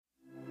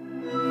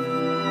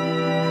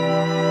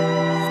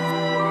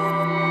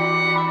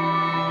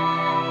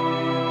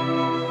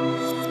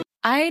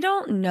I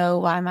don't know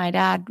why my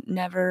dad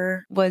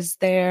never was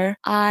there.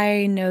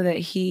 I know that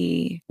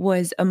he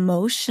was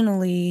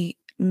emotionally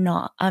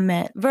not, I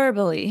meant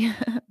verbally,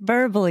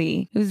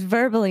 verbally, he was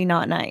verbally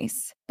not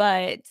nice.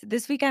 But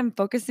this week I'm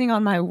focusing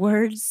on my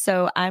words.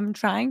 So I'm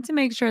trying to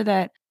make sure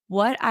that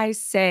what I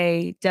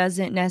say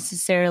doesn't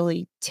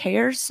necessarily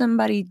tear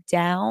somebody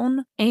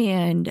down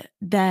and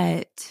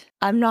that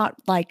I'm not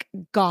like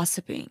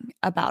gossiping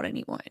about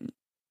anyone.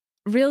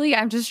 Really,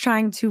 I'm just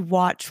trying to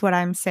watch what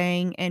I'm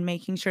saying and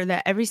making sure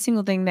that every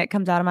single thing that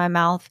comes out of my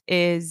mouth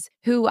is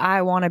who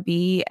I want to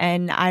be.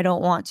 And I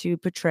don't want to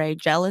portray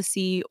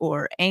jealousy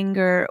or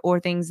anger or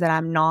things that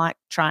I'm not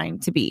trying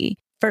to be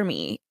for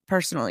me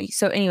personally.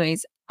 So,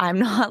 anyways, I'm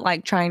not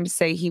like trying to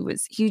say he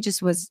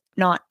just was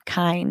not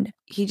kind.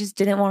 He just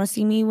didn't want to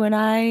see me when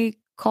I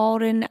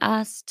called and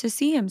asked to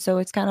see him. So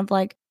it's kind of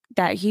like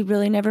that he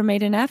really never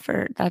made an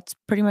effort. That's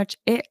pretty much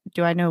it.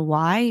 Do I know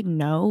why?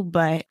 No,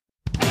 but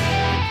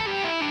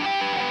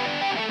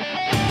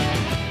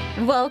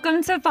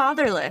welcome to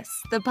Fatherless,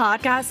 the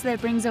podcast that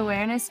brings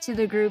awareness to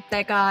the group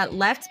that got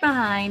left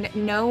behind,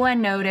 no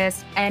one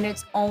noticed, and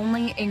it's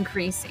only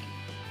increasing.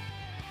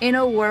 In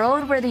a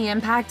world where the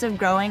impact of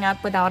growing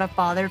up without a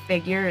father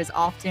figure is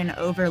often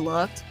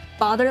overlooked,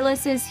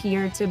 Fatherless is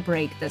here to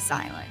break the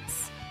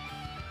silence.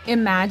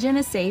 Imagine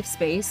a safe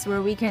space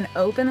where we can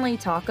openly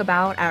talk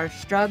about our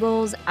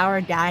struggles, our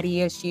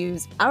daddy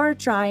issues, our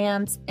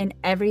triumphs, and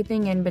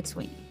everything in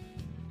between.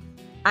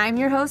 I'm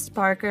your host,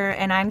 Parker,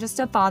 and I'm just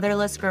a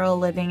fatherless girl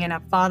living in a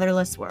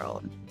fatherless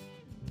world.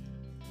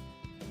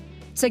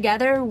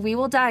 Together, we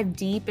will dive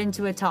deep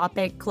into a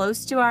topic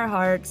close to our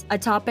hearts, a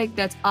topic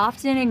that's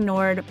often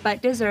ignored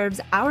but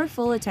deserves our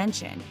full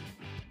attention.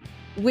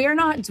 We're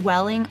not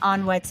dwelling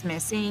on what's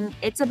missing,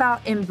 it's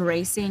about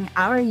embracing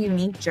our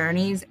unique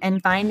journeys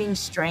and finding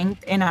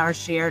strength in our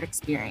shared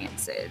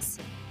experiences.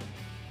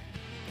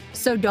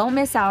 So don't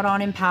miss out on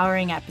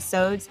empowering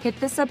episodes. Hit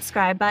the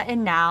subscribe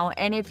button now.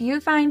 And if you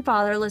find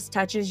Fatherless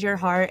touches your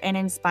heart and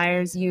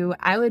inspires you,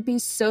 I would be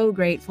so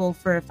grateful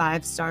for a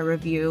 5-star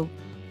review.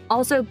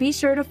 Also, be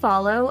sure to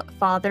follow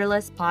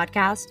Fatherless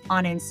Podcast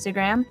on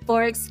Instagram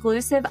for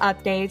exclusive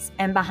updates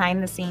and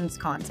behind-the-scenes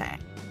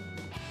content.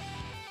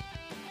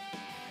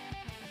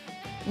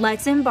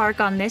 Let's embark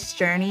on this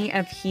journey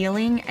of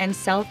healing and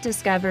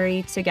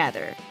self-discovery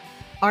together.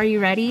 Are you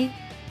ready?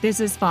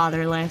 This is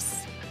Fatherless.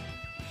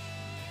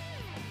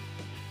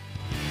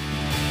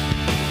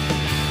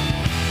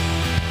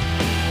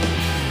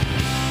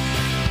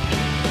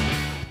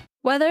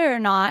 Whether or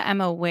not I'm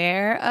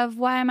aware of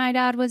why my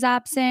dad was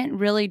absent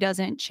really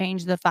doesn't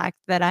change the fact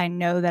that I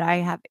know that I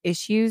have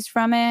issues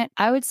from it.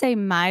 I would say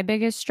my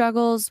biggest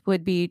struggles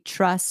would be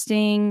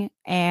trusting,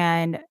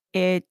 and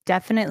it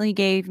definitely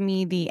gave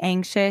me the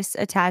anxious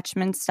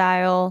attachment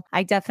style.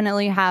 I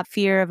definitely have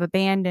fear of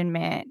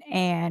abandonment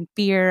and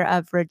fear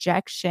of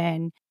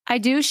rejection. I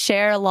do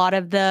share a lot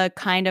of the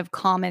kind of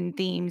common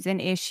themes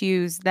and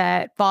issues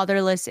that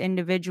fatherless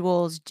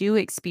individuals do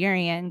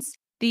experience.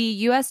 The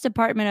U.S.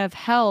 Department of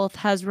Health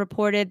has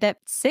reported that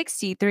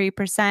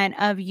 63%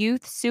 of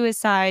youth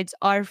suicides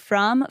are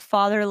from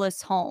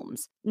fatherless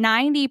homes.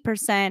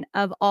 90%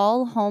 of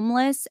all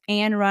homeless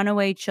and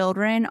runaway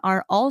children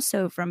are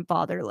also from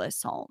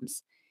fatherless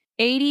homes.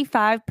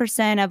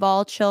 85% of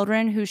all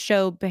children who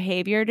show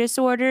behavior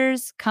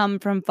disorders come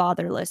from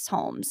fatherless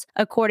homes.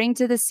 According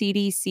to the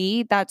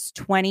CDC, that's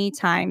 20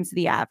 times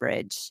the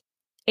average.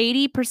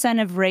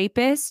 80% of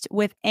rapists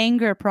with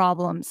anger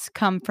problems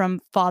come from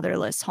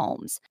fatherless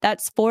homes.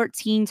 That's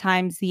 14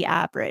 times the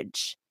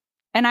average.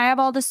 And I have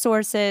all the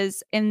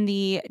sources in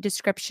the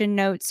description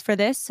notes for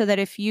this so that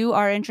if you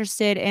are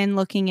interested in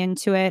looking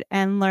into it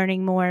and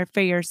learning more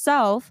for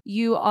yourself,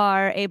 you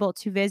are able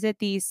to visit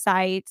these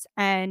sites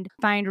and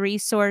find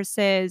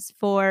resources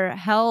for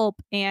help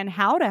and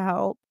how to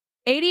help.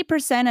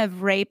 80% of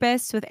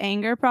rapists with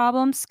anger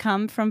problems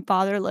come from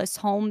fatherless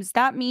homes.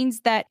 That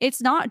means that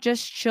it's not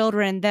just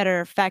children that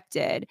are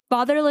affected.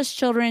 Fatherless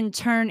children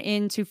turn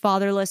into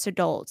fatherless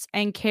adults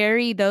and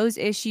carry those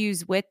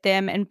issues with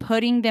them and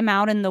putting them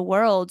out in the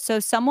world. So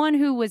someone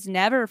who was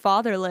never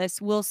fatherless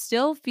will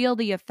still feel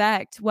the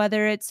effect,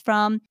 whether it's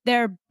from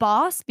their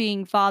boss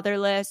being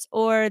fatherless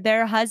or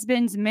their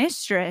husband's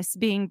mistress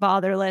being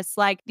fatherless.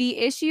 Like, the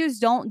issues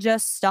don't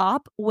just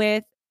stop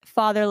with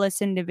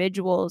fatherless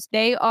individuals.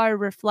 They are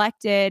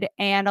reflected.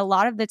 And a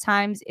lot of the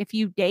times, if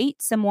you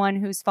date someone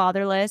who's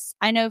fatherless,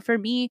 I know for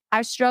me,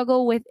 I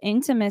struggle with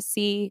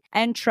intimacy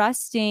and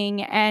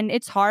trusting, and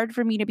it's hard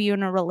for me to be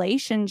in a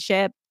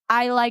relationship.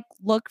 I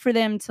look for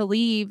them to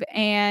leave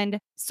and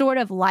sort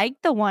of like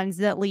the ones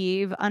that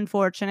leave.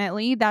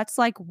 Unfortunately, that's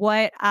like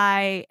what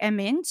I am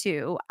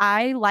into.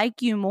 I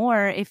like you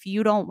more if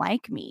you don't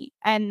like me.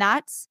 And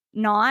that's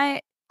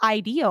not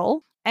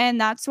ideal.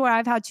 And that's where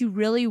I've had to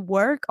really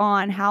work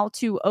on how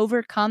to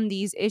overcome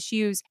these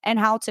issues and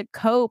how to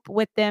cope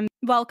with them.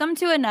 Welcome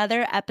to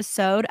another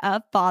episode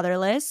of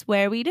Fatherless,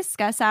 where we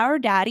discuss our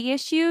daddy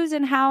issues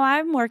and how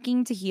I'm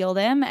working to heal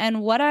them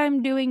and what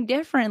I'm doing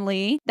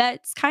differently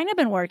that's kind of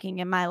been working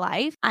in my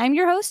life. I'm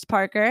your host,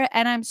 Parker,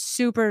 and I'm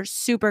super,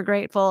 super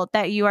grateful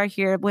that you are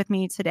here with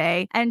me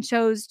today and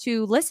chose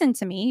to listen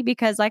to me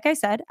because, like I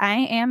said, I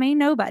am a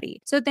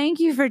nobody. So thank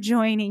you for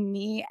joining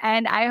me.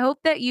 And I hope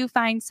that you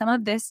find some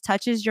of this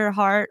touches your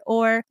heart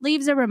or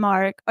leaves a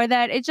remark or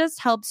that it just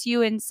helps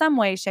you in some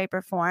way, shape,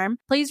 or form.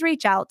 Please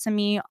reach out to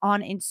me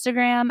on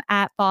Instagram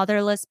at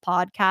Fatherless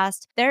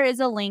Podcast. There is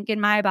a link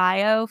in my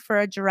bio for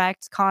a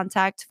direct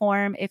contact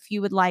form if you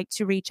would like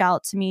to reach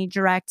out to me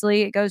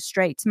directly. It goes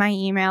straight to my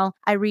email.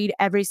 I read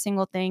every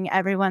single thing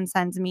everyone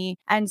sends me.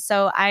 And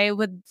so I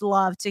would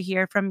love to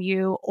hear from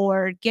you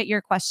or get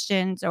your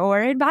questions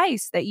or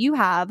advice that you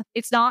have.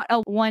 It's not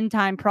a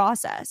one-time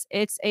process.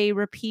 It's a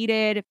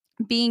repeated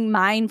being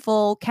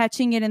mindful,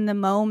 catching it in the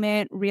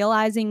moment,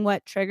 realizing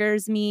what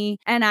triggers me.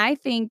 And I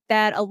think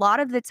that a lot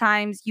of the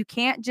times you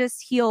can't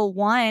just heal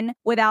one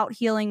without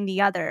healing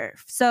the other.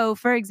 So,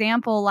 for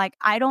example, like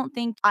I don't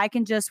think I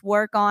can just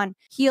work on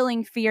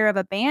healing fear of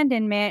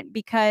abandonment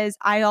because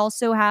I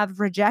also have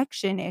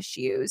rejection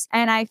issues.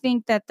 And I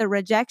think that the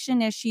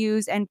rejection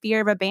issues and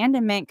fear of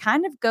abandonment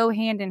kind of go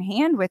hand in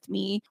hand with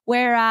me.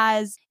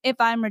 Whereas if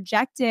I'm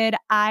rejected,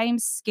 I'm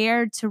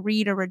scared to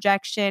read a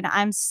rejection.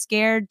 I'm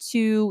scared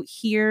to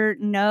hear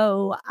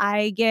no.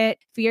 I get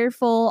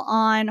fearful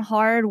on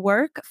hard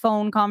work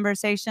phone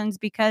conversations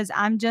because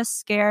I'm just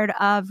scared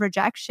of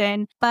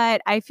rejection.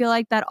 But I feel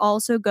like that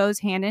also goes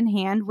hand in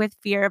hand with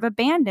fear of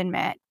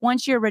abandonment.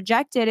 Once you're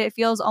rejected, it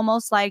feels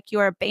almost like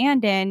you're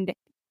abandoned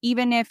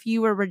even if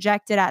you were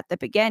rejected at the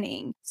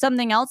beginning.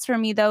 Something else for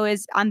me, though,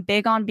 is I'm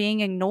big on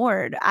being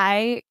ignored.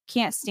 I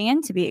can't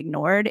stand to be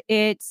ignored.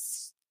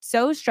 It's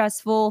so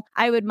stressful.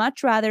 I would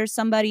much rather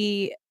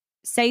somebody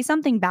say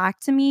something back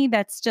to me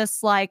that's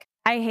just like,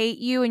 I hate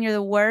you and you're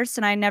the worst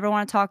and I never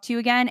want to talk to you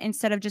again,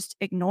 instead of just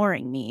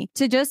ignoring me.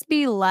 To just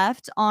be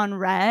left on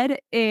read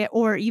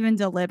or even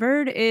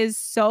delivered is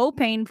so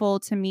painful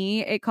to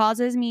me. It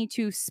causes me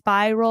to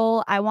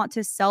spiral. I want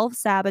to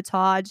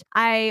self-sabotage.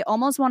 I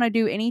almost want to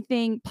do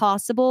anything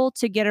possible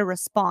to get a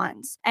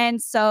response.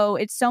 And so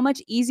it's so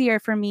much easier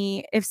for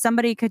me if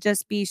somebody could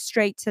just be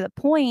straight to the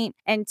point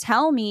and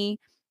tell me,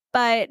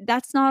 but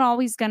that's not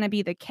always going to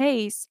be the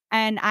case.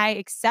 And I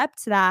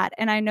accept that.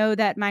 And I know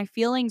that my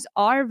feelings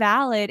are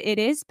valid. It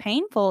is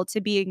painful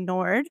to be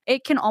ignored.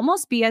 It can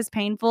almost be as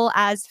painful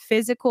as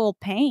physical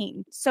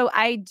pain. So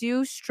I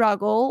do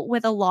struggle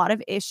with a lot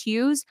of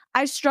issues.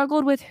 I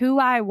struggled with who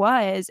I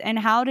was and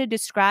how to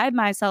describe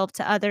myself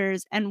to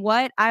others and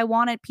what I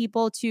wanted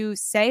people to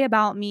say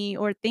about me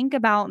or think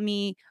about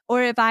me.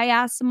 Or if I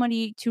asked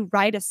somebody to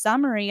write a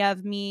summary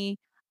of me,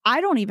 I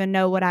don't even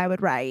know what I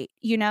would write,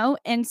 you know?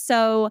 And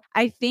so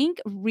I think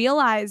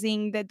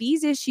realizing that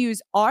these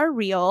issues are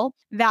real,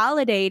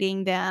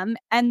 validating them,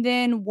 and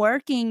then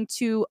working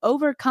to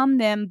overcome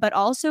them, but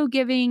also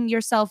giving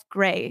yourself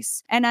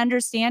grace and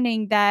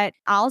understanding that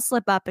I'll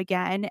slip up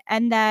again.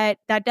 And that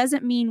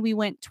doesn't mean we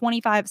went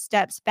 25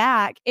 steps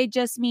back. It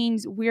just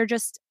means we're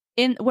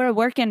a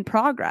work in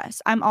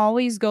progress. I'm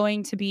always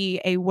going to be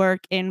a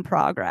work in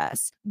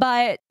progress.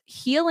 But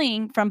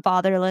healing from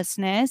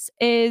fatherlessness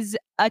is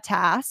a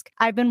task.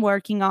 I've been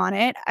working on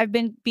it. I've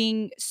been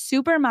being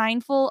super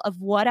mindful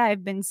of what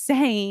I've been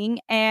saying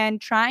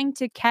and trying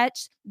to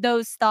catch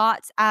those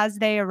thoughts as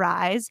they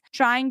arise,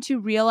 trying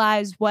to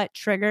realize what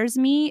triggers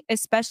me,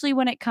 especially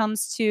when it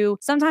comes to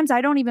sometimes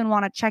I don't even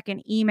want to check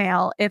an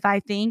email if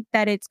I think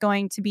that it's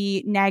going to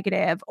be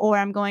negative or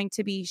I'm going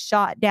to be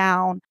shot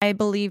down. I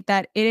believe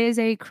that it is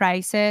a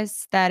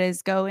crisis that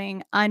is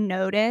going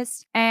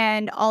unnoticed.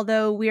 And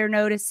although we're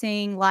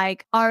noticing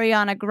like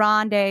Ariana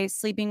Grande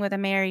sleeping with a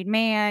married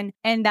man,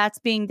 and that's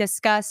being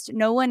discussed,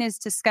 no one is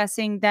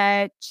discussing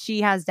that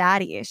she has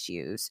daddy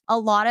issues. A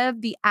lot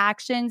of the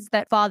actions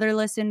that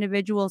fatherless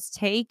individuals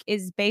take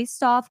is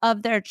based off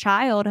of their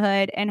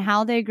childhood and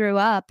how they grew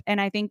up.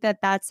 And I think that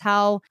that's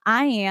how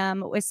I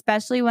am,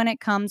 especially when it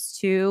comes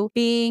to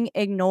being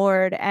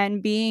ignored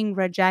and being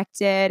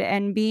rejected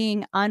and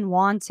being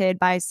unwanted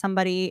by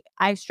somebody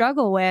I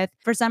struggle with.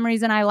 For some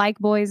reason, I like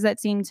boys that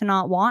seem to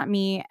not want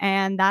me.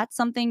 And that's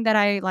something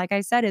that like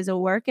I said, is a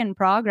work in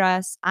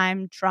progress.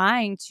 I'm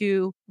trying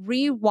to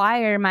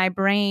rewire my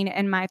brain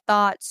and my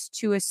thoughts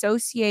to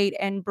associate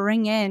and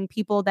bring in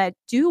people that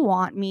do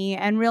want me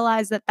and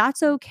realize that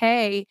that's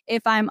okay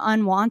if I'm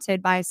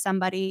unwanted by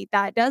somebody.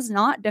 That does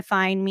not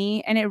define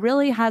me. And it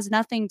really has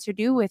nothing to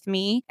do with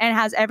me and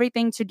has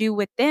everything to do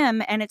with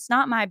them. And it's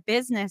not my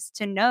business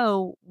to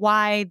know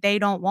why they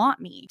don't want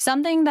me.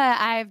 Something that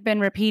I've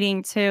been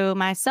repeating to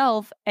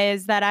myself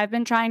is that I've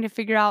been trying to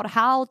figure out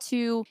how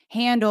to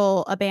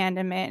handle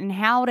abandonment and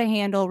how to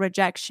handle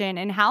rejection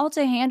and how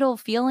to handle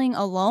feeling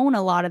alone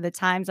a lot of the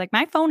times. Like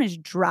my phone is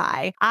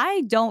dry.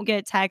 I don't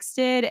get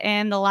texted.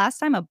 And the last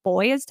time a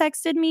boy has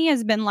texted me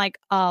has been like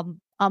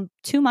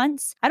 2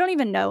 months. I don't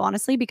even know,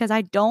 honestly, because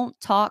I don't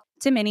talk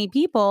to many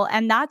people,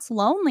 and that's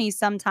lonely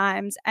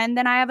sometimes. And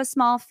then I have a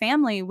small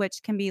family,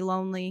 which can be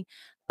lonely.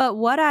 But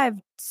what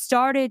I've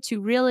started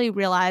to really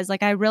realize,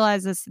 like I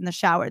realized this in the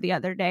shower the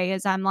other day,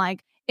 is I'm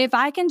like, if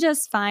I can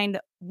just find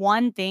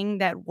one thing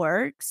that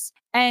works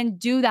and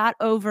do that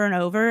over and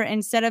over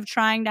instead of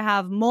trying to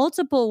have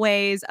multiple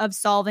ways of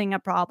solving a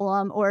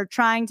problem or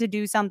trying to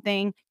do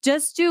something,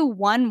 just do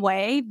one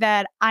way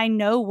that I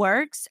know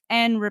works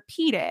and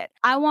repeat it.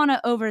 I want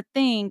to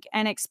overthink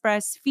and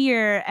express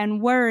fear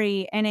and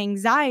worry and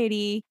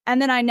anxiety.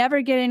 And then I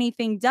never get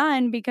anything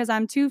done because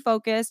I'm too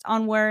focused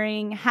on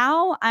worrying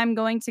how I'm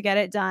going to get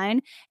it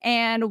done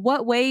and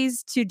what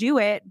ways to do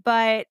it.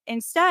 But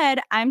instead,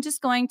 I'm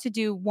just going to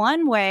do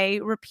one way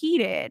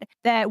repeated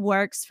that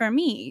works for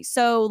me.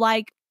 So,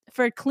 like,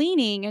 for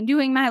cleaning and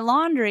doing my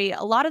laundry,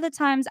 a lot of the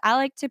times I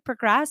like to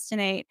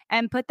procrastinate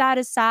and put that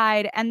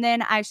aside. And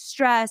then I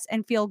stress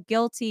and feel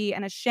guilty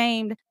and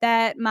ashamed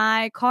that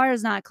my car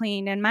is not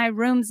cleaned and my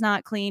room's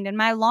not cleaned and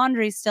my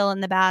laundry's still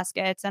in the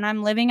baskets and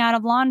I'm living out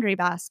of laundry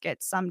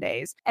baskets some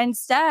days.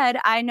 Instead,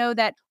 I know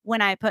that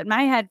when I put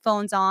my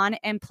headphones on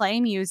and play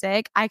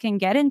music, I can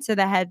get into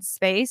the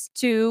headspace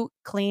to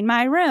clean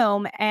my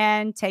room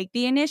and take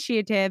the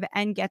initiative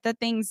and get the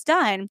things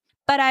done.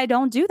 But I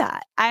don't do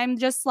that. I'm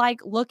just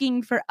like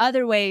looking for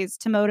other ways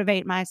to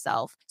motivate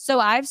myself. So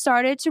I've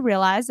started to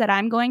realize that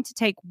I'm going to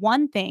take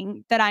one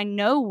thing that I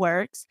know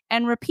works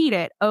and repeat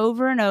it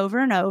over and over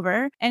and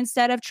over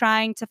instead of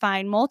trying to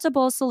find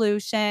multiple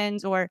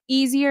solutions or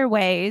easier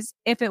ways.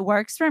 If it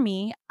works for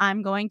me,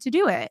 I'm going to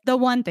do it. The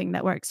one thing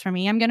that works for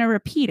me, I'm going to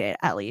repeat it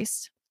at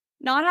least.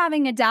 Not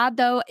having a dad,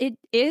 though, it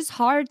is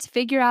hard to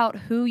figure out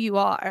who you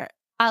are.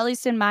 At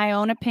least in my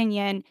own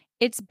opinion,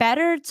 it's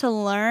better to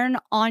learn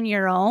on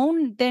your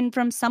own than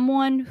from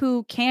someone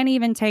who can't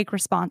even take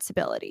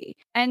responsibility.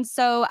 And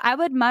so I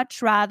would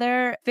much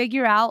rather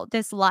figure out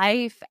this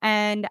life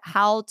and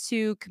how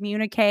to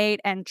communicate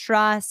and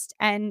trust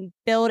and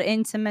build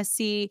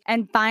intimacy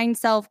and find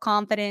self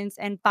confidence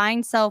and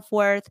find self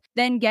worth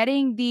than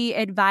getting the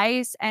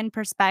advice and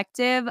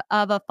perspective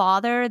of a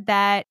father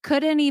that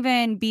couldn't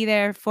even be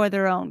there for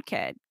their own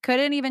kid,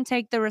 couldn't even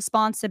take the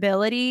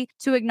responsibility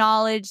to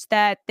acknowledge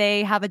that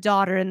they have a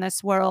daughter in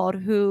this world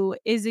who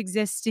is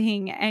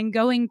existing and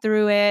going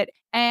through it.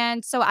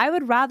 And so I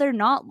would rather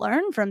not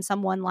learn from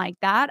someone like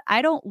that.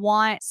 I don't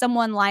want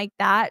someone like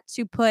that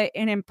to put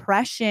an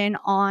impression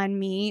on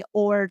me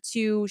or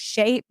to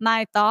shape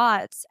my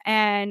thoughts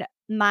and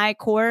my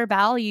core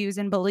values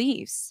and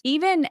beliefs.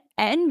 Even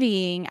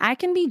envying, I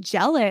can be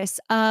jealous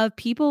of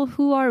people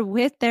who are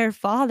with their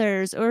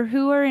fathers or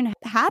who are in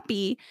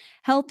happy,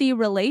 healthy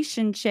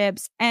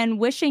relationships and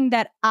wishing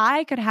that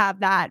I could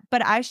have that,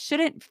 but I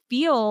shouldn't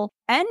feel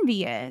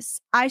envious.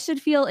 I should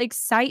feel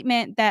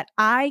excitement that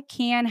I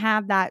can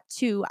have that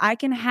too. I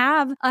can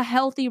have a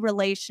healthy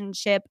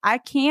relationship. I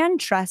can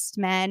trust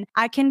men.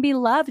 I can be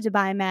loved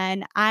by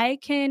men. I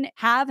can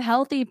have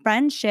healthy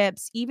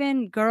friendships,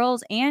 even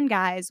girls and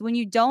guys. When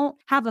you don't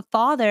have a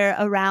father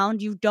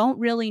around, you don't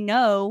really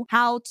know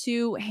how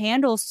to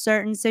handle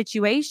certain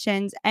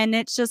situations. And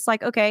it's just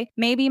like, okay,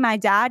 maybe my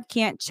dad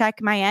can't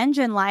check my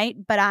engine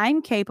light, but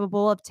I'm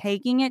capable of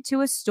taking it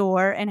to a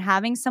store and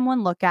having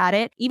someone look at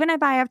it, even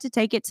if I have to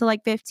take it to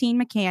like 15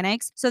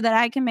 mechanics so that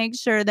I can make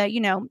sure that,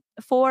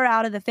 4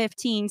 out of the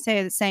 15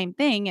 say the same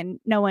thing and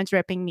no one's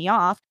ripping me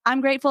off.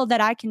 I'm grateful that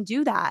I can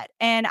do that.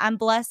 And I'm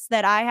blessed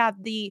that I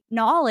have the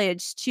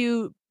knowledge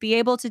to be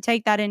able to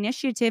take that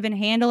initiative and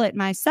handle it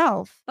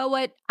myself. But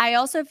what I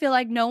also feel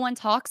like no one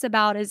talks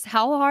about is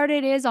how hard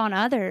it is on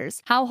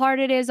others, how hard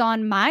it is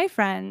on my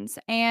friends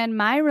and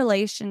my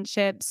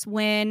relationships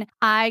when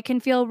I can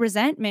feel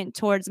resentment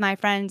towards my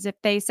friends if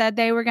they said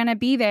they were going to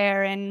be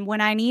there and when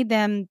I need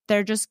them,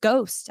 they're just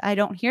ghosts. I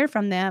don't hear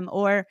from them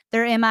or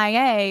they're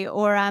MIA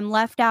or I'm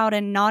left out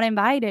and not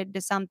invited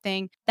to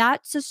something.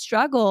 That's a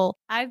struggle.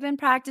 I've been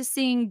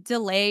practicing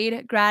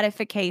delayed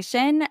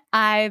gratification.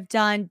 I've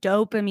done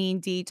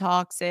dopamine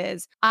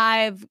detoxes.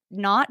 I've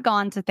not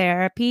gone to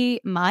therapy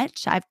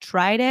much. I've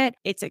tried it.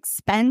 It's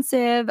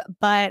expensive,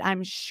 but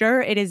I'm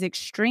sure it is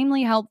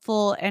extremely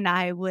helpful and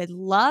I would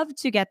love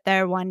to get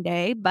there one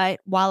day. But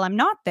while I'm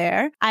not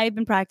there, I've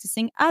been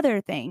practicing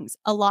other things.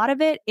 A lot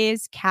of it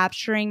is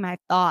capturing my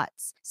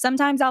thoughts.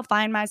 Sometimes I'll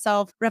find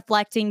myself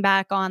reflecting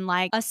back on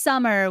like a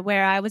summer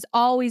where I was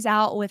always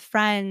out with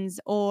friends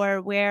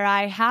or where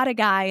I had a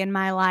guy in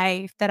my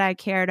life that I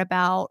cared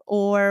about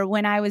or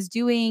when I was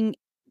doing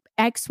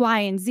X, Y,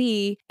 and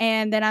Z.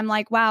 And then I'm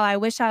like, wow, I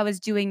wish I was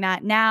doing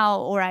that now,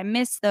 or I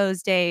miss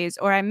those days,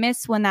 or I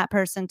miss when that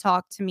person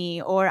talked to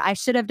me, or I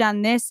should have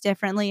done this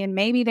differently and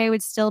maybe they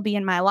would still be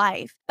in my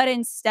life. But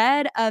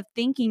instead of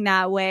thinking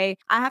that way,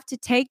 I have to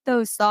take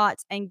those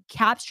thoughts and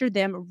capture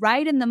them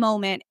right in the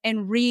moment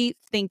and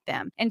rethink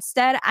them.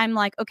 Instead, I'm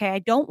like, okay, I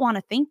don't want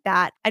to think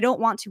that. I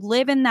don't want to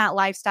live in that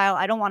lifestyle.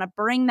 I don't want to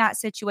bring that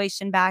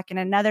situation back in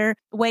another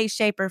way,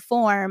 shape, or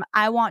form.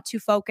 I want to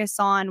focus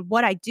on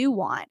what I do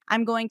want.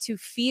 I'm going to to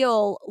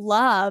feel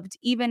loved,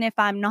 even if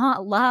I'm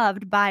not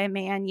loved by a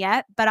man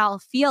yet, but I'll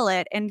feel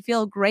it and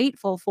feel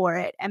grateful for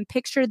it. And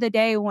picture the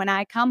day when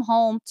I come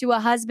home to a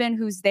husband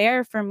who's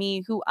there for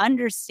me, who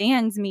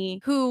understands me,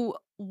 who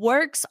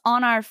works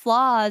on our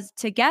flaws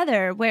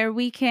together, where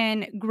we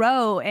can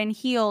grow and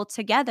heal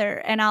together.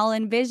 And I'll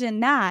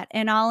envision that.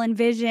 And I'll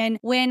envision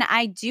when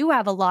I do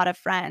have a lot of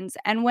friends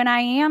and when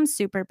I am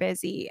super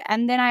busy.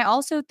 And then I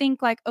also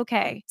think, like,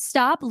 okay,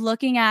 stop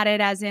looking at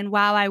it as in,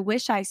 wow, I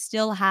wish I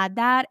still had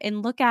that.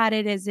 And look at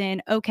it as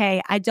in,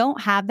 okay, I don't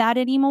have that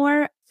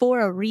anymore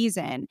for a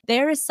reason.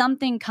 There is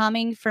something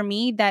coming for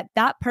me that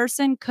that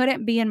person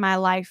couldn't be in my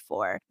life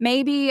for.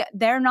 Maybe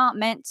they're not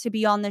meant to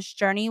be on this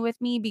journey with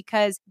me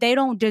because they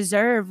don't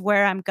deserve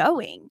where I'm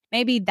going.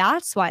 Maybe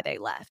that's why they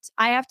left.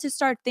 I have to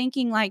start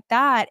thinking like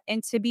that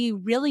and to be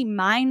really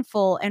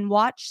mindful and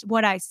watch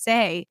what I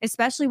say,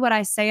 especially what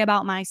I say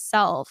about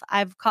myself.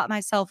 I've caught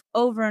myself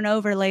over and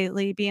over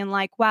lately being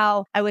like,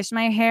 wow, I wish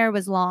my hair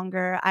was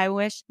longer. I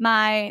wish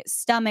my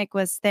stomach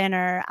was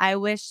thinner. I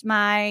wish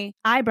my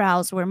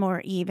eyebrows were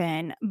more even.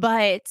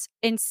 But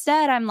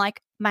instead, I'm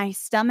like, my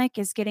stomach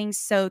is getting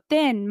so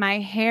thin. My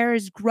hair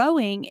is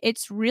growing.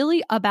 It's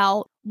really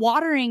about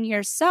watering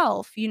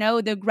yourself. You know,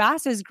 the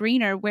grass is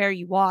greener where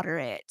you water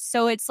it.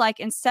 So it's like,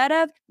 instead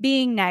of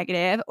being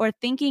negative or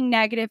thinking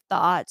negative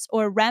thoughts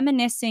or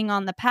reminiscing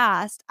on the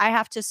past, I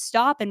have to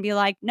stop and be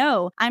like,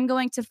 no, I'm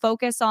going to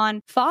focus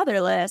on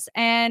fatherless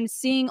and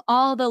seeing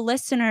all the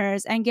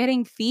listeners and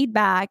getting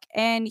feedback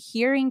and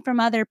hearing from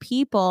other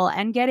people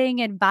and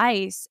getting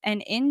advice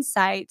and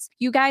insights.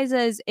 You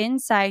guys'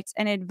 insights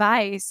and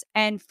advice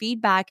and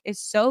feedback is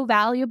so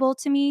valuable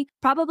to me,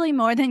 probably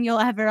more than you'll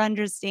ever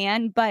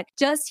understand. But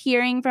just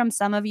hearing from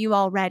some of you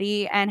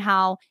already and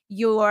how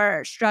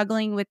you're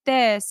struggling with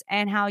this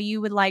and how you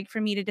would like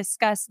for me to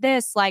discuss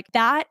this, like,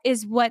 that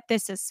is what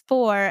this is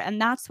for. And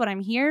that's what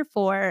I'm here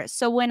for.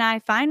 So when I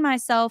find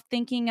myself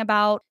thinking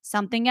about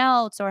something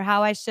else, or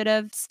how I should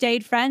have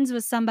stayed friends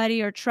with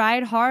somebody or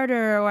tried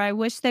harder, or I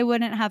wish they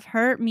wouldn't have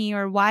hurt me,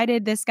 or why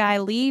did this guy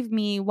leave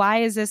me? Why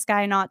is this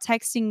guy not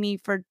texting me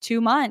for 2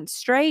 months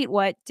straight?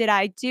 What did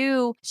I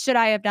do? Should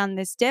I have done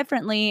this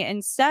differently?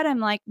 Instead, I'm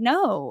like,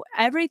 no,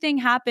 everything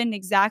happened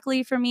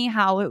exactly for me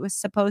how it was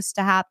supposed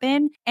to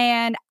happen.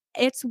 And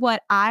it's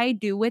what I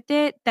do with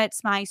it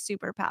that's my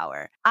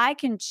superpower. I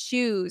can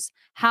choose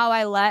how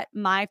I let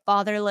my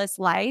fatherless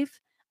life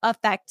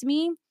affect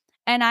me.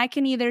 And I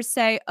can either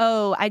say,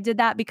 oh, I did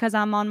that because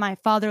I'm on my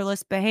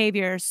fatherless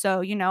behavior.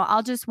 So,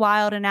 I'll just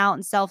wild and out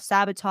and self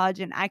sabotage.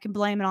 And I can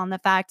blame it on the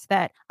fact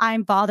that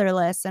I'm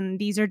fatherless and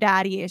these are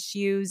daddy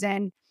issues.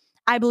 And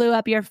I blew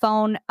up your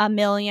phone a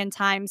million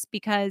times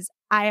because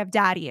I have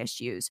daddy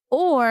issues.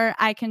 Or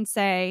I can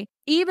say,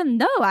 even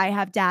though I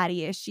have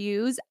daddy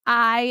issues,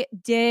 I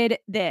did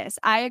this.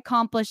 I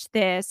accomplished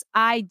this.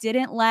 I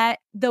didn't let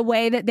the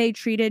way that they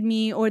treated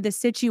me or the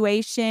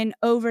situation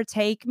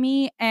overtake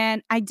me.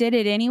 And I did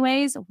it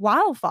anyways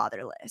while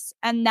fatherless.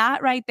 And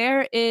that right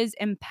there is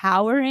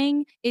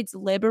empowering. It's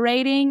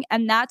liberating.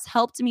 And that's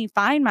helped me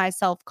find my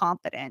self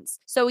confidence.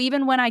 So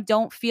even when I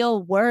don't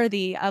feel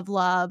worthy of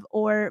love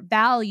or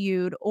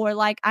valued or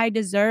like I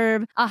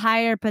deserve a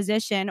higher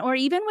position, or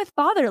even with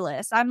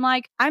fatherless, I'm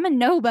like, I'm a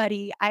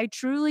nobody. I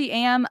truly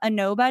am a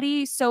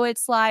nobody. So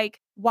it's like,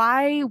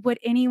 why would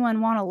anyone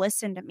want to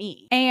listen to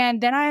me?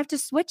 And then I have to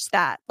switch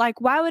that.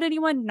 Like, why would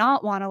anyone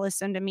not want to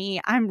listen to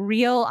me? I'm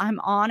real. I'm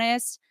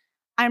honest.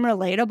 I'm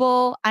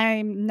relatable.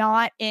 I'm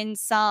not in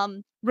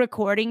some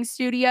recording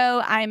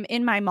studio. I'm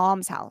in my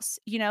mom's house.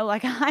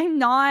 Like, I'm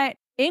not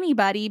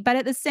anybody. But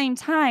at the same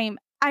time,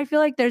 I feel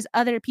like there's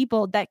other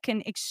people that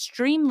can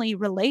extremely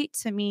relate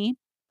to me,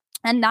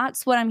 and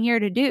that's what I'm here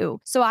to do.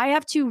 So I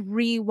have to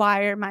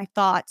rewire my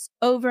thoughts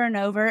over and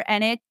over,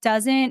 and it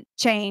doesn't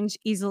change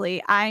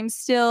easily. I'm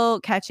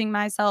still catching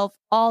myself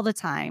all the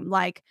time,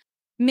 like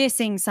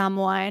missing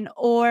someone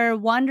or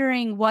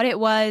wondering what it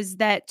was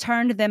that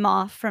turned them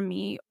off from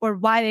me, or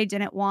why they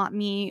didn't want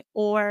me,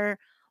 or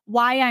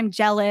why I'm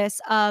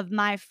jealous of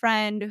my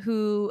friend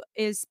who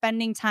is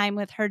spending time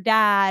with her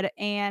dad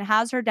and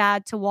has her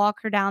dad to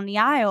walk her down the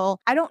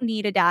aisle. I don't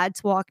need a dad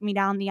to walk me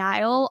down the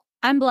aisle.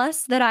 I'm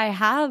blessed that I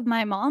have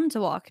my mom to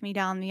walk me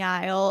down the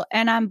aisle,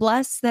 and I'm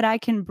blessed that I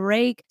can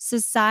break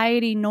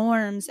society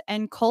norms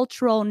and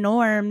cultural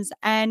norms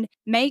and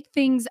make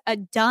things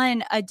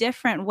done a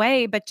different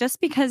way. But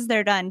just because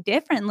they're done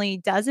differently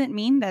doesn't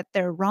mean that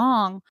they're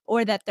wrong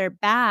or that they're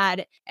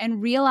bad. And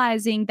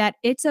realizing that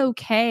it's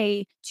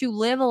okay to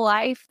live a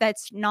life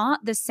that's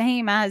not the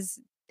same as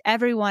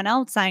everyone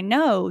else I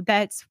know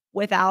that's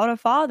without a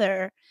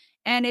father.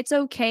 And it's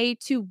okay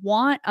to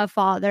want a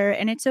father,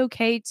 and it's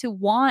okay to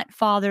want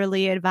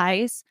fatherly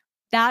advice.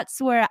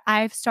 That's where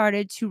I've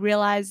started to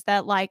realize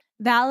that, like,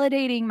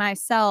 validating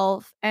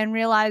myself and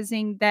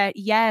realizing that,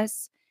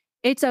 yes,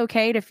 it's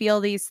okay to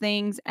feel these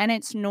things and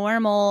it's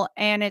normal.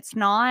 And it's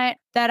not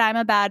that I'm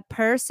a bad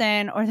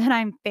person or that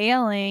I'm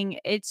failing.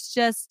 It's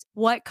just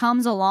what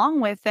comes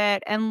along with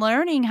it, and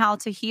learning how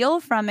to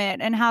heal from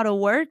it and how to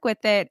work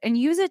with it and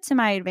use it to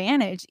my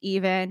advantage,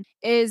 even,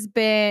 has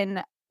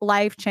been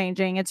life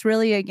changing. It's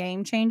really a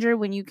game changer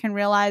when you can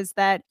realize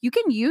that you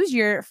can use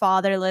your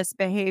fatherless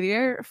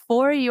behavior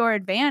for your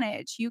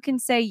advantage. You can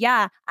say,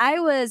 yeah, I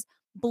was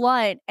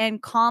blunt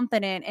and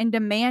confident and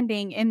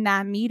demanding in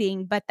that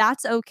meeting, but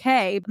that's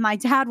okay. My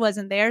dad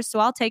wasn't there, so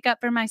I'll take up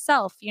for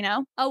myself, you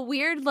know? A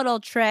weird little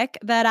trick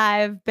that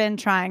I've been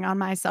trying on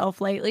myself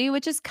lately,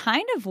 which is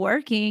kind of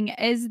working,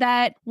 is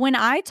that when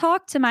I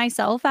talk to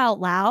myself out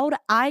loud,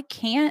 I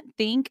can't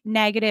think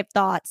negative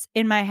thoughts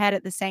in my head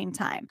at the same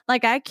time.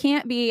 Like I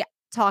can't be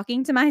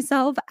talking to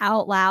myself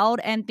out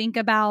loud and think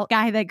about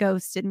guy that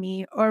ghosted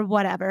me or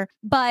whatever.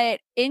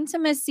 But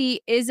intimacy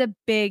is a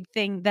big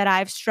thing that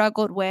I've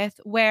struggled with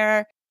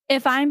where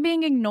if I'm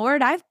being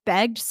ignored, I've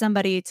begged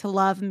somebody to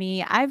love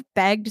me. I've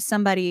begged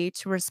somebody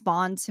to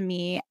respond to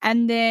me.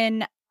 And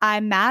then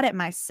I'm mad at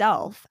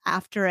myself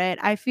after it.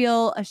 I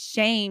feel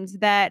ashamed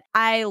that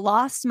I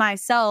lost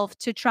myself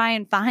to try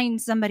and find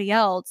somebody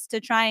else, to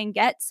try and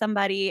get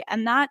somebody.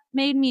 And that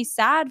made me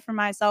sad for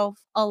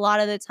myself a lot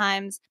of the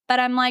times. But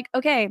I'm like,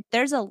 okay,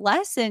 there's a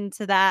lesson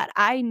to that.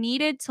 I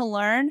needed to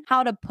learn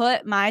how to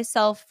put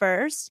myself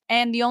first.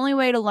 And the only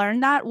way to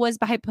learn that was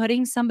by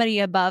putting somebody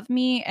above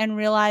me and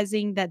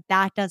realizing that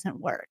that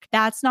doesn't work.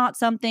 That's not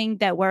something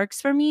that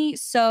works for me.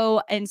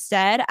 So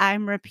instead,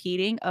 I'm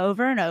repeating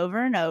over and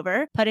over and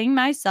over, putting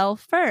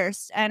myself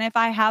first. And if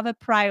I have a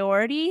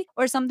priority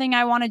or something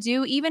I want to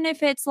do, even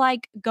if it's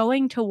like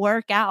going to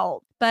work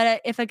out,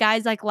 but if a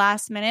guy's like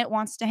last minute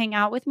wants to hang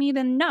out with me,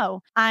 then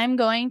no, I'm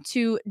going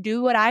to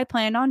do what I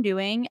planned on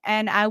doing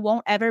and I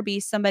won't ever be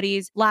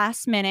somebody's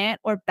last minute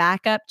or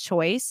backup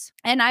choice.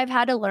 And I've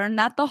had to learn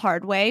that the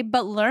hard way,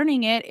 but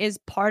learning it is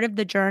part of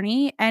the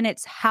journey and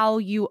it's how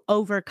you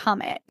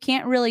overcome it.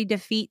 Can't really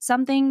defeat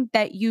something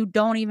that you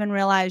don't even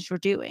realize you're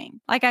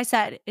doing. Like I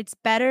said, it's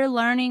better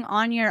learning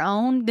on your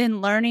own than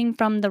learning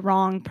from the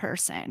wrong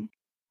person.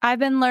 I've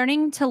been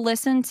learning to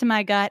listen to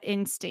my gut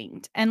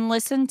instinct and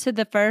listen to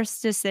the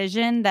first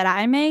decision that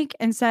I make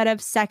instead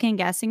of second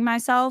guessing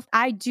myself.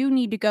 I do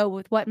need to go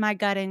with what my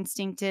gut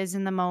instinct is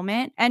in the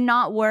moment and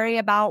not worry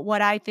about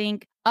what I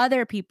think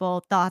other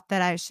people thought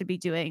that I should be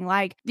doing.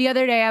 Like the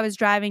other day I was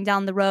driving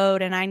down the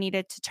road and I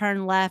needed to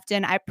turn left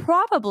and I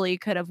probably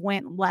could have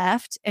went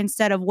left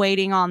instead of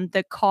waiting on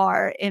the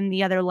car in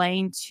the other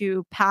lane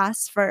to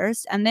pass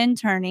first and then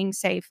turning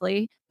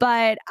safely.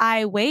 But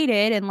I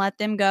waited and let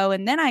them go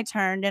and then I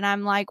turned and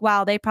I'm like,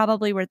 wow, they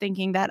probably were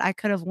thinking that I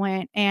could have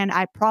went and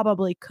I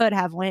probably could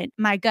have went.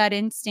 My gut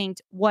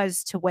instinct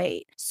was to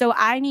wait. So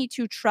I need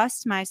to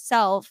trust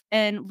myself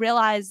and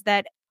realize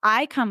that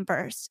I come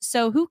first.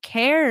 So who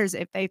cares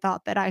if they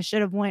thought that I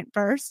should have went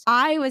first?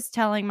 I was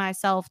telling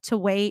myself to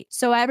wait.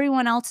 So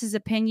everyone else's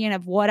opinion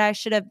of what I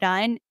should have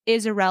done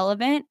is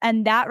irrelevant.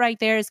 And that right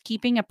there is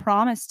keeping a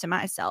promise to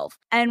myself.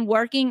 And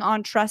working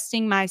on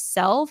trusting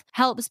myself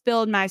helps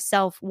build my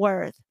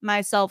self-worth,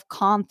 my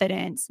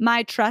self-confidence,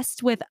 my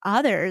trust with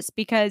others,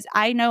 because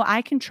I know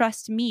I can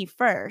trust me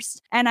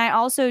first. And I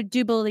also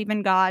do believe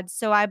in God.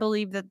 So I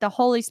believe that the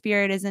Holy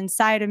Spirit is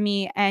inside of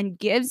me and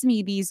gives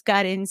me these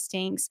gut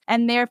instincts.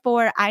 And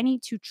therefore, I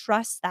need to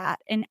trust that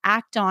and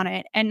act on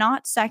it and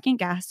not second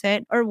guess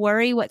it or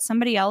worry what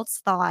somebody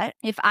else thought.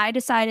 If I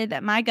decided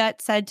that my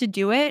gut said to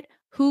do it,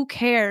 who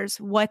cares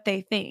what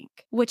they think?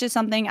 Which is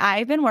something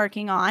I've been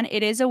working on.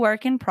 It is a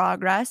work in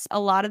progress. A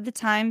lot of the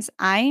times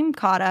I'm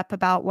caught up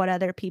about what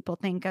other people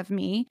think of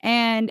me.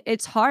 And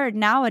it's hard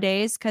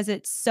nowadays because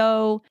it's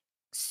so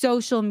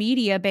social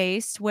media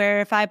based,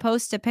 where if I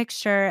post a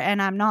picture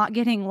and I'm not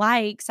getting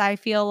likes, I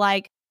feel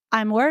like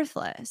I'm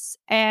worthless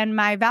and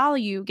my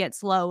value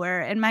gets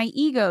lower and my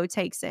ego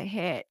takes a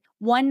hit.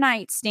 One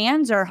night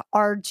stands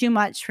are too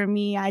much for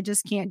me. I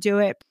just can't do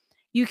it.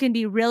 You can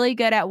be really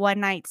good at one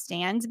night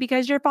stands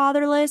because you're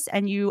fatherless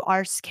and you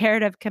are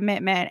scared of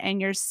commitment and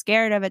you're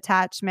scared of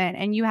attachment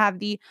and you have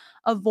the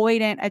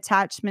avoidant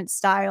attachment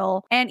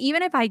style. And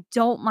even if I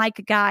don't like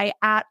a guy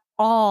at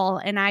all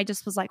and I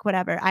just was like,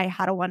 whatever, I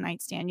had a one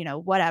night stand,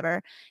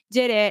 whatever,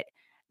 did it.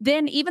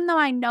 Then even though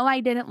I know I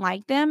didn't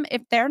like them,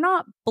 if they're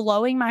not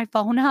blowing my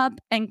phone up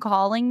and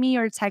calling me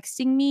or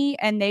texting me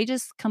and they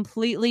just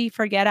completely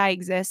forget I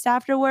exist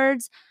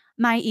afterwards,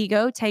 my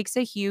ego takes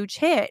a huge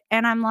hit.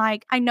 And I'm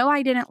like, I know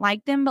I didn't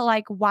like them, but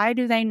like, why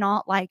do they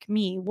not like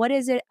me? What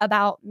is it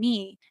about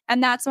me?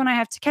 And that's when I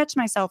have to catch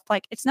myself.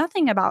 Like, it's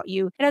nothing about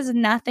you. It has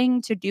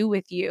nothing to do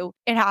with you.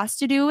 It has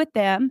to do with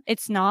them.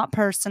 It's not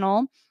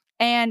personal.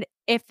 And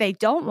if they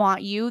don't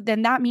want you,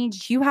 then that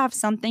means you have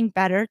something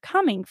better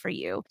coming for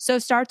you. So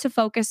start to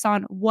focus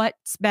on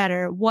what's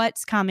better,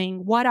 what's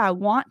coming, what I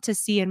want to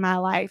see in my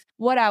life,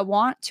 what I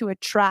want to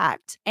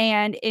attract.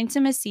 And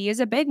intimacy is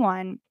a big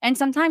one. And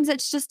sometimes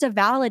it's just a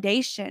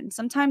validation.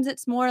 Sometimes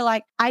it's more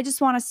like, I just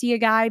want to see a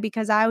guy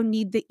because I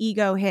need the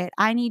ego hit.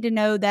 I need to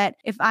know that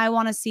if I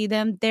want to see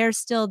them, they're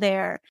still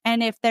there.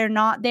 And if they're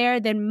not there,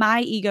 then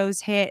my ego's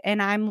hit.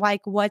 And I'm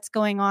like, what's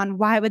going on?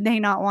 Why would they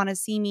not want to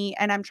see me?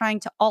 And I'm trying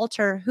to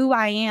alter who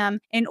I am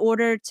in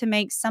order to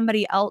make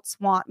somebody else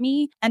want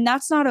me. And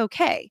that's not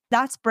okay.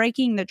 That's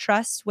breaking the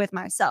trust with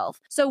myself.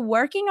 So,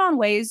 working on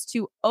ways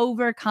to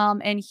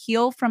overcome and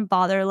heal from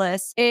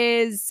fatherless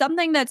is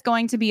something that's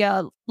going to be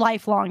a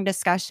lifelong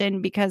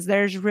discussion because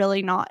there's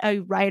really not a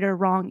right or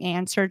wrong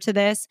answer to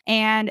this.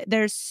 And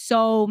there's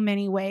so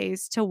many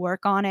ways to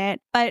work on it.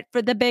 But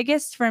for the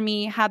biggest for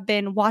me have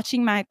been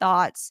watching my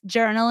thoughts.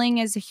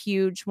 Journaling is a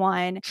huge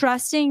one.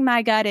 Trusting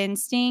my gut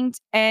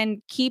instinct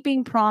and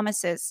keeping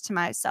promises to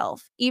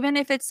myself, even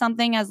if it's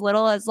something as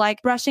little as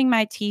like brushing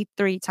my teeth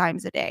 3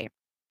 times a day.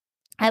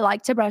 I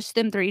like to brush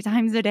them 3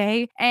 times a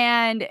day.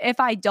 And if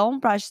I don't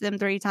brush them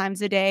 3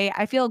 times a day,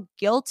 I feel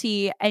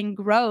guilty and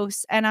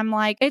gross. And I'm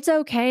like, it's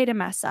okay to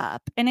mess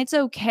up and it's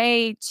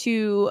okay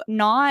to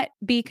not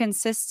be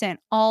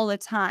consistent all the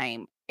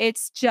time.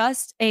 It's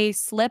just a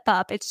slip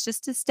up. It's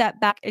just a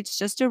step back. It's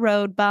just a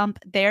road bump.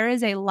 There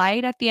is a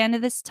light at the end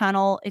of this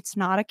tunnel. It's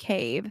not a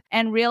cave.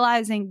 And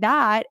realizing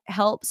that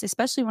helps,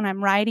 especially when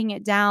I'm writing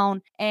it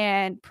down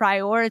and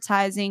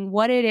prioritizing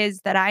what it is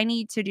that I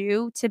need to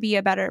do to be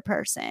a better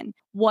person.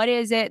 What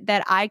is it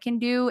that I can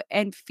do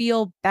and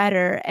feel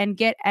better and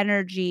get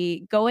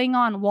energy? Going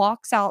on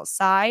walks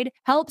outside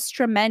helps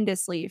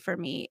tremendously for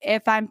me.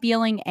 If I'm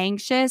feeling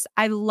anxious,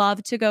 I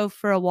love to go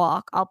for a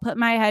walk. I'll put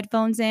my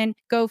headphones in,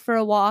 go for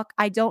a walk.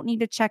 I don't need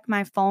to check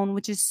my phone,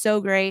 which is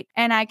so great.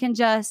 And I can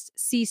just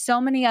see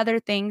so many other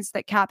things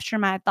that capture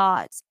my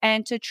thoughts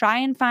and to try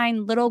and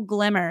find little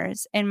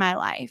glimmers in my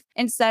life.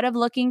 Instead of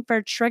looking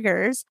for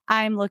triggers,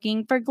 I'm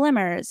looking for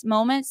glimmers,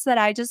 moments that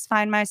I just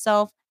find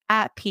myself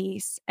at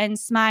peace and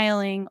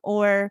smiling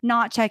or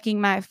not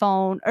checking my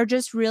phone or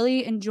just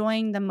really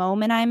enjoying the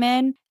moment I'm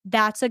in.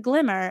 That's a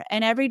glimmer.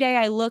 And every day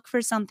I look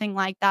for something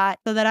like that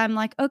so that I'm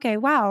like, okay,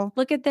 wow,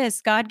 look at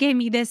this. God gave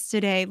me this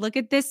today. Look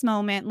at this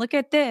moment. Look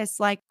at this.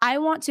 Like, I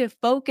want to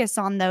focus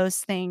on those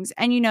things.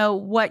 And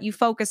what you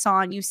focus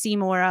on, you see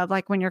more of.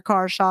 Like when you're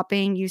car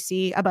shopping, you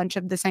see a bunch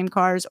of the same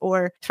cars.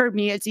 Or for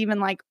me, it's even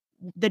like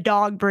the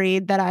dog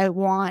breed that I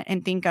want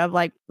and think of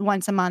like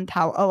once a month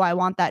how, oh, I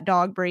want that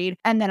dog breed.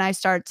 And then I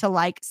start to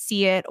like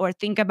see it or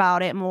think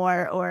about it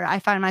more, or I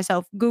find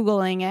myself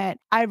Googling it.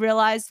 I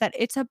realize that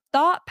it's a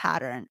thought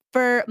pattern.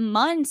 For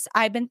months,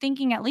 I've been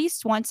thinking at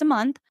least once a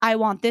month, I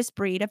want this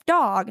breed of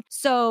dog.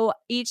 So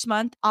each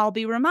month I'll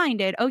be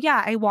reminded, oh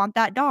yeah, I want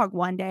that dog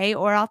one day,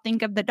 or I'll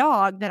think of the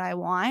dog that I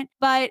want.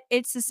 But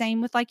it's the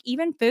same with like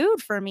even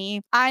food for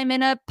me. I'm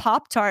in a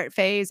Pop-Tart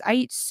phase. I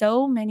eat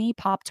so many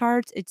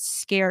Pop-Tarts. It's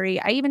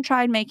scary. I even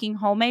tried making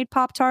homemade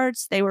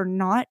Pop-Tarts. They were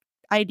not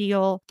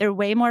ideal. They're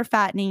way more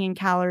fattening in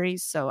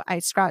calories. So I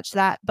scratched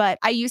that. But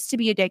I used to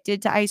be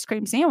addicted to ice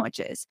cream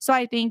sandwiches. So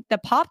I think the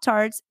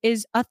Pop-Tarts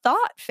is a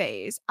thought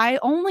phase. I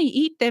only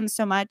eat them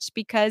so much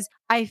because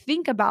I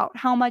think about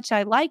how much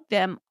I like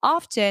them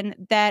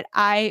often that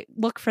I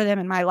look for them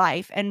in my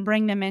life and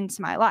bring them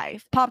into my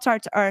life.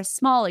 Pop-Tarts are a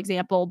small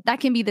example. That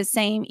can be the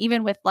same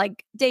even with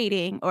like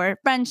dating or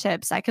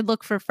friendships. I could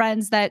look for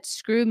friends that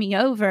screw me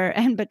over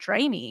and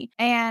betray me.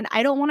 And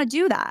I don't want to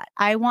do that.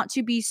 I want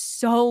to be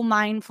so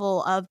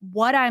mindful of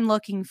what I'm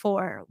looking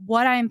for,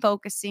 what I'm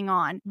focusing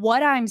on,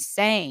 what I'm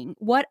saying,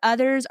 what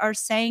others are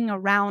saying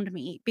around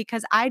me,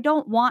 because I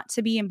don't want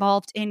to be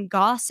involved in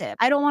gossip.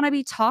 I don't want to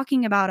be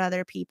talking about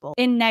other people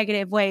in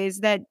negative ways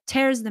that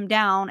tears them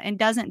down and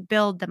doesn't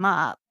build them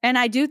up. And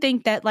I do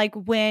think that like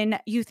when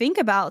you think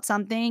about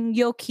something,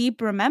 you'll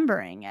keep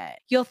remembering it.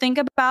 You'll think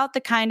about the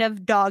kind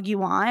of dog you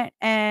want.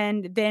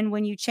 And then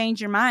when you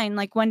change your mind,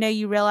 like one day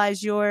you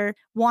realize you're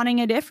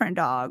wanting a different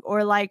dog.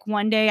 Or like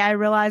one day I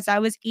realized I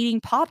was eating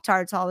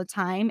Pop-Tarts all the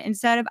time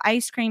instead of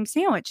ice cream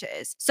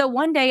sandwiches. So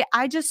one day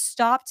I just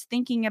stopped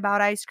thinking about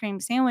ice cream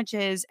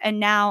sandwiches. And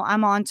now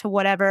I'm on to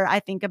whatever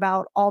I think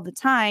about all the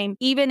time,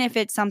 even if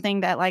it's something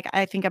that like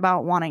I think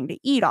about wanting to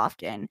eat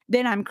often,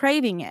 then I'm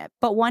craving it.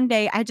 But one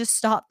day I just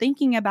stopped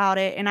thinking about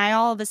it and I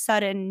all of a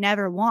sudden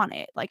never want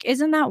it. Like,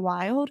 isn't that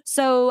wild?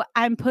 So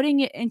I'm putting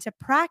it into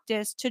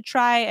practice to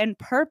try and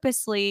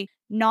purposely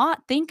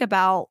not think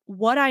about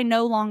what I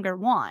no longer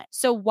want.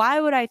 So why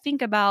would I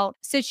think about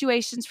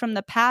situations from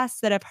the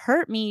past that have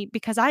hurt me,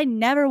 because I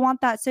never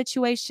want that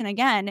situation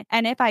again?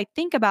 And if I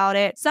think about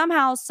it,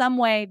 somehow, some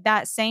way,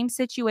 that same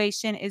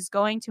situation is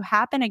going to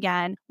happen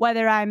again,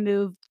 whether I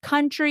move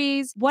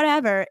countries,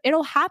 whatever,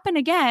 it'll happen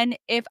again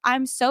if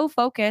I'm so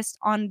focused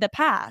on the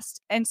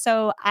past. And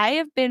so I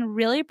have been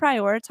really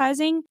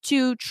prioritizing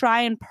to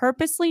try and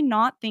purposely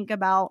not think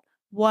about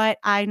what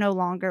I no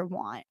longer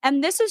want.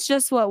 And this is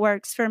just what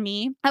works for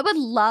me. I would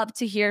love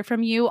to hear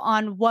from you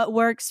on what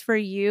works for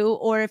you,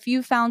 or if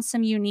you found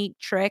some unique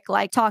trick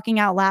like talking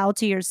out loud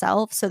to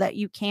yourself so that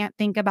you can't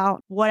think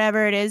about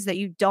whatever it is that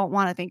you don't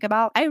want to think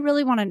about. I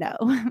really want to know.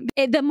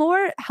 The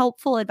more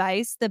helpful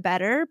advice, the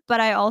better.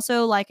 But I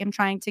also like am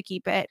trying to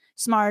keep it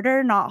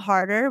smarter, not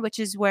harder, which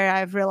is where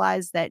I've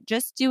realized that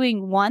just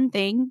doing one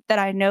thing that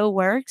I know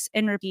works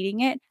and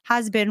repeating it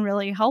has been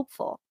really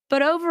helpful.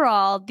 But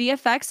overall, the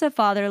effects of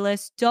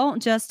fatherless don't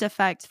just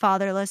affect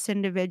fatherless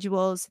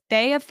individuals.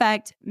 They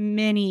affect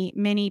many,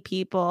 many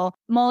people,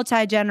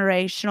 multi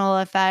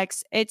generational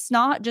effects. It's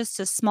not just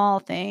a small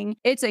thing,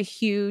 it's a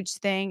huge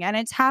thing, and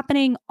it's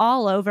happening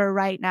all over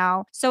right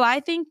now. So I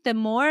think the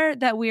more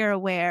that we are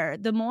aware,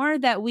 the more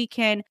that we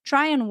can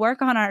try and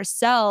work on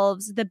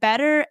ourselves, the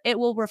better it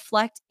will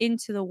reflect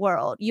into the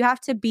world. You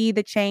have to be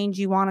the change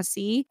you want to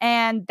see.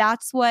 And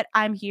that's what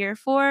I'm here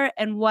for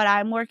and what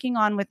I'm working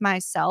on with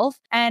myself.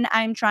 And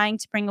I'm trying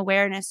to bring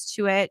awareness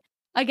to it.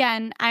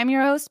 Again, I'm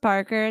your host,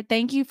 Parker.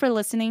 Thank you for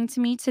listening to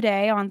me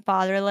today on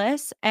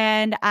Fatherless.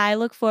 And I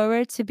look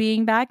forward to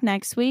being back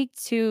next week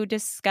to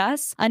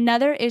discuss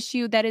another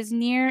issue that is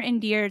near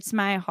and dear to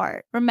my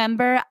heart.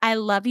 Remember, I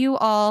love you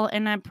all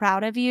and I'm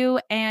proud of you.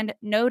 And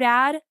no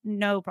dad,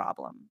 no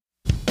problem.